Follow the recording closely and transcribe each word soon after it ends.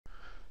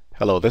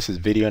Hello, this is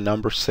video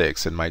number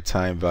 6 in my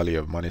time value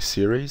of money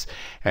series,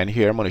 and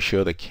here I'm going to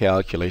show the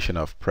calculation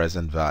of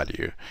present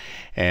value.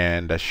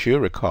 And as you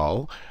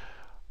recall,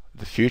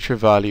 the future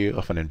value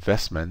of an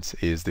investment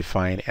is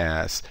defined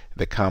as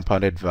the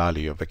compounded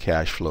value of the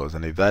cash flows,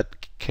 and if that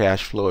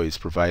cash flow is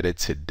provided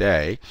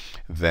today,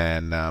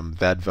 then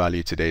that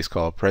value today is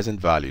called present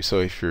value. So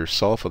if you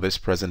solve for this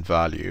present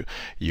value,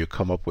 you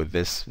come up with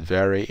this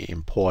very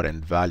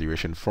important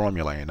valuation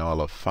formula in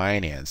all of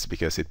finance,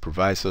 because it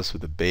provides us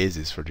with the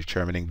basis for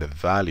determining the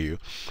value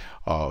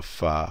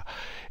of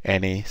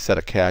any set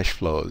of cash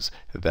flows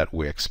that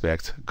we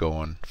expect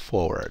going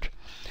forward.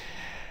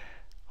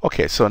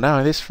 Okay, so now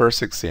in this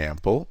first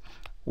example,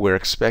 we're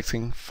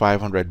expecting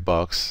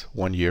 $500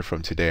 1 year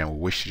from today, and we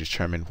wish to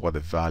determine what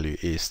the value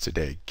is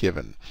today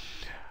given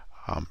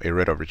a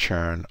rate of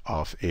return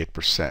of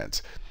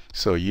 8%.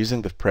 So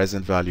using the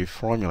present value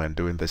formula and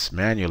doing this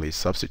manually,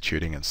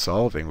 substituting and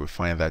solving, we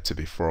find that to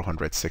be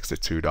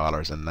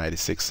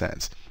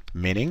 $462.96.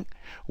 Meaning,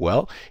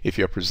 well, if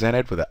you're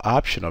presented with the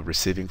option of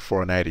receiving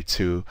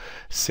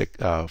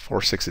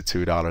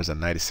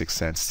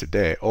 $462.96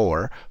 today,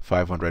 or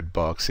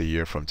 $500 a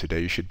year from today,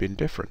 you should be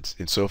indifferent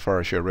insofar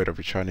as your rate of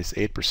return is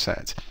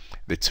 8%.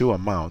 The two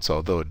amounts,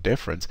 although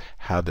different,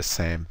 have the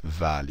same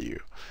value.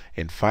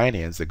 In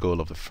finance, the goal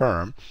of the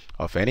firm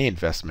of any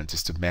investment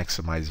is to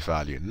maximize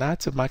value, not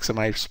to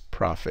maximize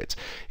profit.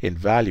 In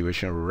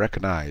valuation, we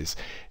recognize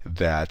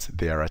that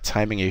there are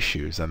timing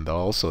issues and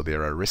also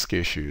there are risk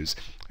issues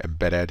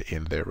embedded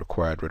in the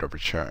required rate of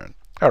return.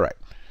 Alright,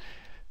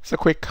 it's a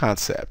quick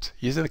concept.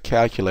 Using the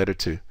calculator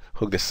to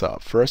hook this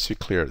up. First, we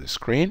clear the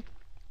screen.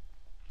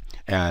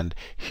 And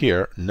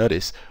here,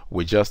 notice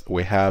we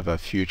have a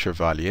future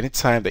value.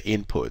 Anytime the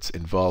input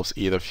involves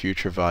either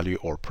future value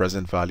or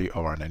present value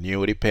or an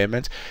annuity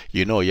payment,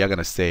 you know you're going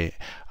to stay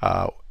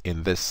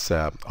in this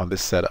on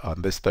this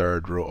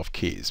third row of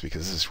keys,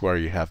 because this is where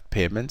you have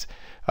payment,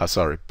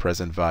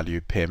 present value,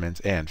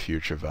 payment, and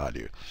future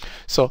value.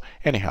 So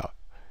anyhow,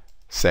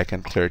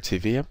 second clear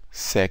TVM,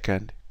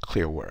 second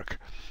clear work,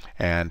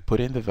 and put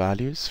in the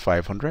values.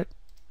 500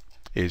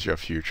 is your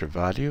future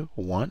value,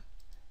 1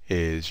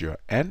 is your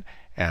N,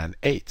 and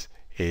 8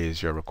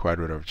 is your required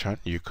rate of return.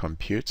 You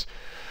compute.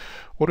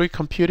 What are we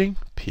computing?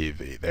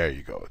 PV. There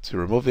you go. To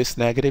remove this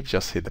negative,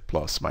 just hit the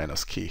plus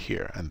minus key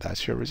here, and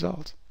that's your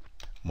result.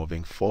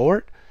 Moving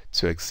forward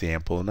to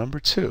example number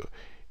 2.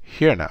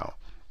 Here now,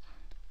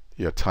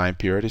 your time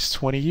period is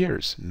 20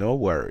 years. No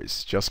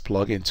worries. Just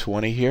plug in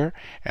 20 here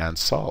and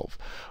solve.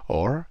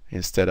 Or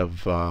instead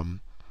of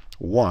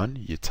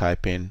 1, you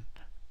type in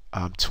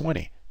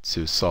 20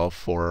 to solve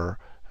for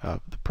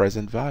the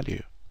present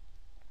value.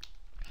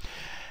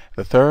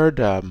 The third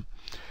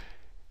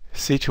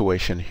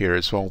situation here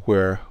is one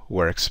where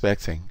we're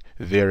expecting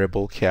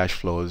variable cash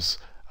flows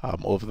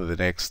over the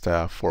next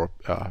 4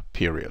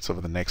 periods,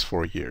 over the next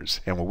 4 years,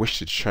 and we wish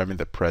to determine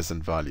the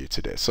present value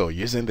today. So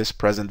using this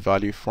present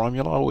value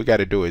formula, all we got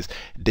to do is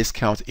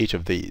discount each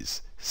of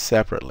these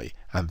separately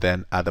and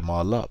then add them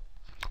all up,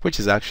 which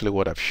is actually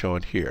what I've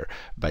shown here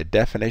by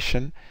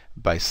definition,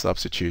 by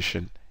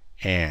substitution,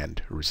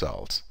 and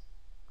results.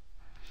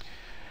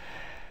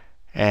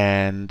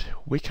 And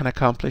we can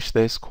accomplish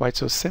this quite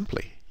so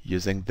simply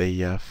using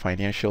the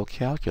financial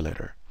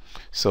calculator.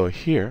 So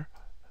here,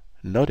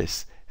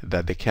 notice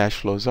that the cash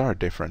flows are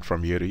different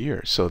from year to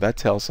year. So that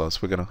tells us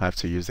we're going to have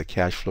to use the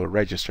cash flow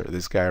register,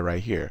 this guy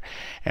right here.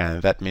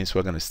 And that means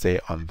we're going to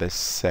stay on this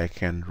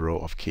second row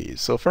of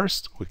keys. So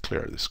first, we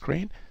clear the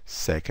screen.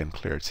 Second,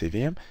 clear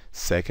TVM.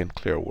 Second,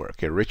 clear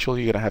work. A ritual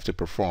you're going to have to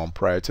perform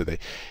prior to the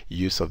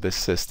use of this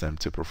system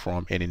to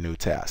perform any new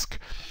task.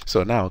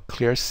 So now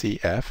clear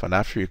CF, and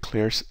after you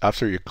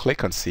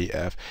click on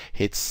CF,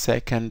 hit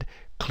second,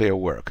 clear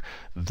work.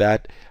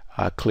 That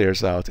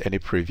clears out any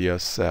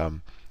previous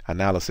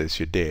analysis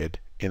you did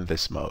in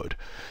this mode.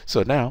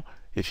 So now,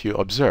 if you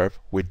observe,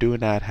 we do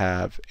not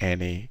have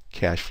any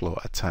cash flow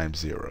at time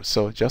 0.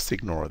 So just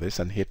ignore this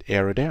and hit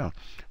arrow down.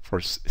 For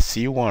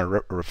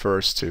C1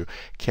 refers to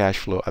cash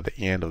flow at the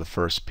end of the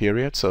first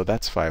period, so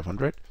that's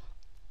 500.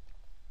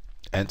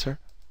 Enter.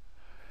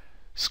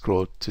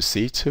 Scroll to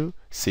C2.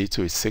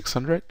 C2 is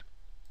 600.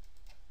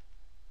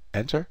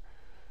 Enter.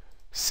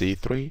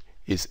 C3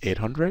 is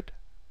 800.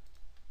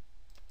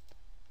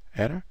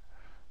 Enter.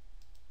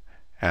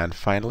 And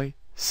finally,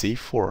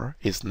 C4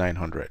 is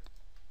 900.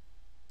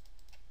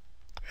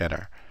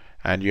 Enter.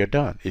 And you're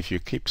done. If you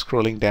keep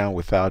scrolling down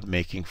without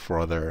making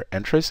further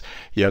entries,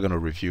 you're going to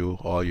review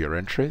all your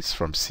entries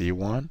from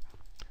C1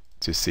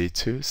 to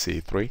C2,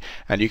 C3,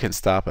 and you can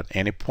stop at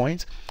any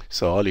point.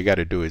 So all you got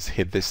to do is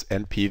hit this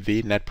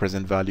NPV, net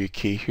present value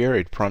key here.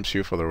 It prompts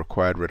you for the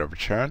required rate of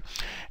return.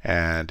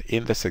 And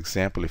in this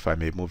example, if I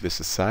may move this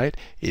aside,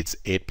 it's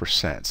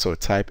 8%. So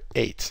type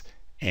 8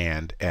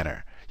 and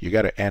enter. You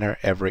got to enter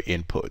every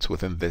input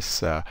within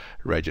this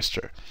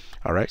register.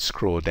 All right,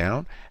 scroll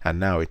down, and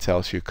now it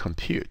tells you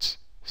compute.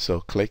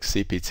 So click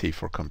CPT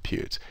for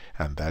compute,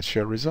 and that's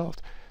your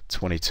result,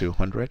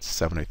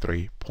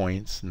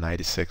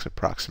 2273.96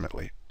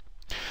 approximately.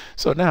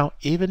 So now,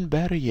 even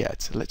better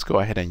yet, let's go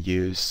ahead and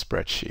use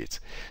spreadsheets.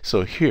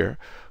 So here,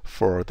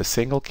 for the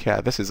single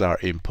cash, this is our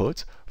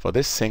input for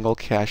this single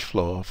cash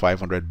flow,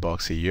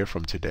 $500 a year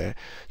from today.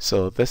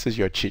 So this is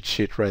your cheat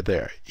sheet right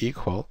there,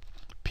 equal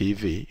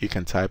PV. You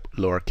can type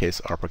lowercase,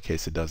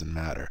 uppercase, it doesn't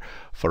matter.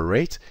 For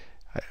rate,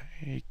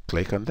 you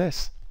click on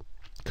this,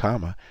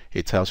 comma,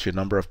 it tells you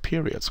number of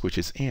periods, which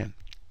is in.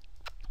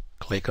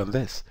 Click on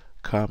this,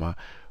 comma,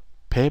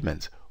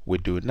 payment. We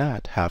do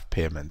not have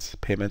payments.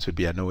 Payments would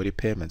be annuity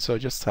payments. So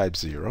just type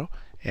 0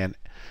 and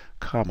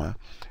comma.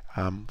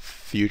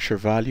 Future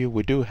value,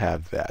 we do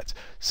have that.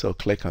 So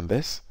click on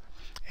this.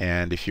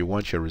 And if you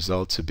want your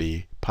result to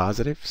be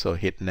positive, so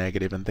hit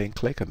negative and then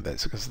click on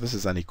this, because this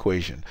is an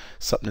equation.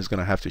 Something is going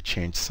to have to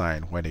change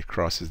sign when it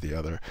crosses the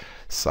other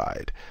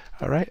side.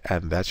 All right,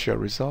 and that's your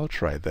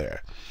result right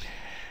there.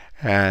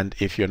 And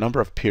if your number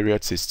of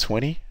periods is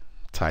 20,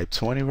 type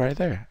 20 right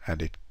there,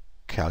 and it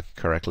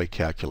correctly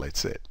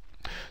calculates it.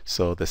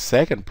 So the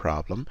second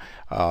problem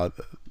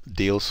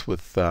deals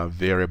with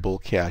variable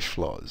cash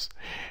flows.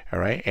 All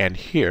right, and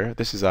here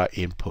this is our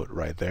input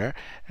right there,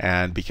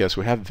 and because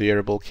we have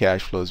variable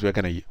cash flows, we're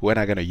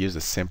not gonna use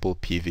the simple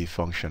PV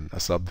function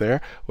as up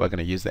there. We're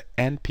gonna use the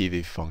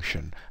Npv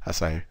function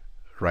as I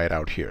write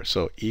out here.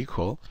 So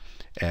equal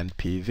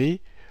Npv,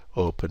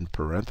 open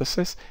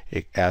parenthesis,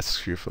 it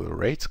asks you for the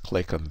rates,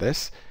 click on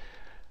this,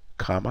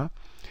 comma,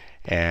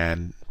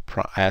 and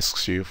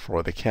asks you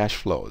for the cash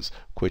flows,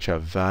 which are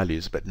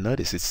values, but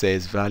notice it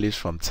says values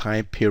from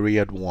time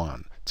period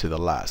 1 to the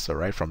last. All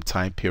right, from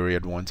time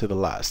period 1 to the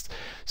last.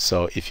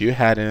 So if you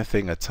had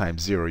anything at time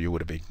 0, you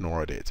would have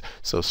ignored it.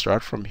 So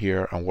start from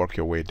here and work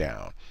your way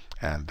down,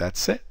 and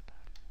that's it,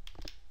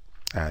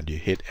 and you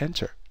hit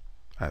enter,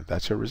 and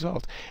that's your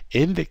result.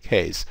 In the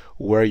case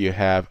where you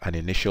have an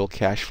initial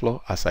cash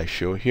flow, as I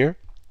show here,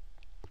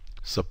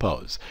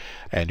 suppose,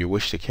 and you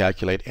wish to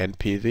calculate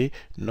NPV,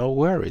 no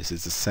worries,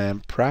 it's the same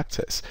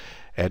practice.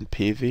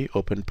 NPV,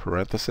 open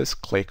parenthesis,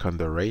 click on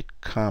the rate,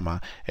 comma,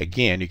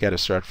 again you got to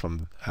start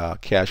from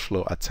cash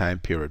flow at time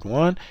period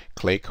 1,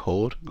 click,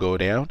 hold, go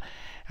down.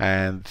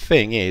 And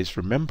thing is,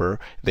 remember,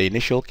 the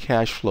initial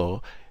cash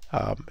flow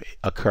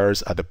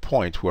occurs at the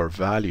point where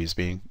value is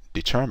being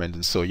determined,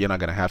 and so you're not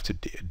going to have to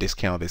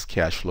discount this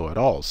cash flow at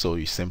all, so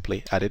you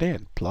simply add it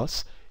in,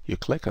 plus you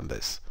click on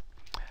this,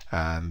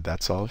 and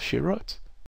that's all she wrote.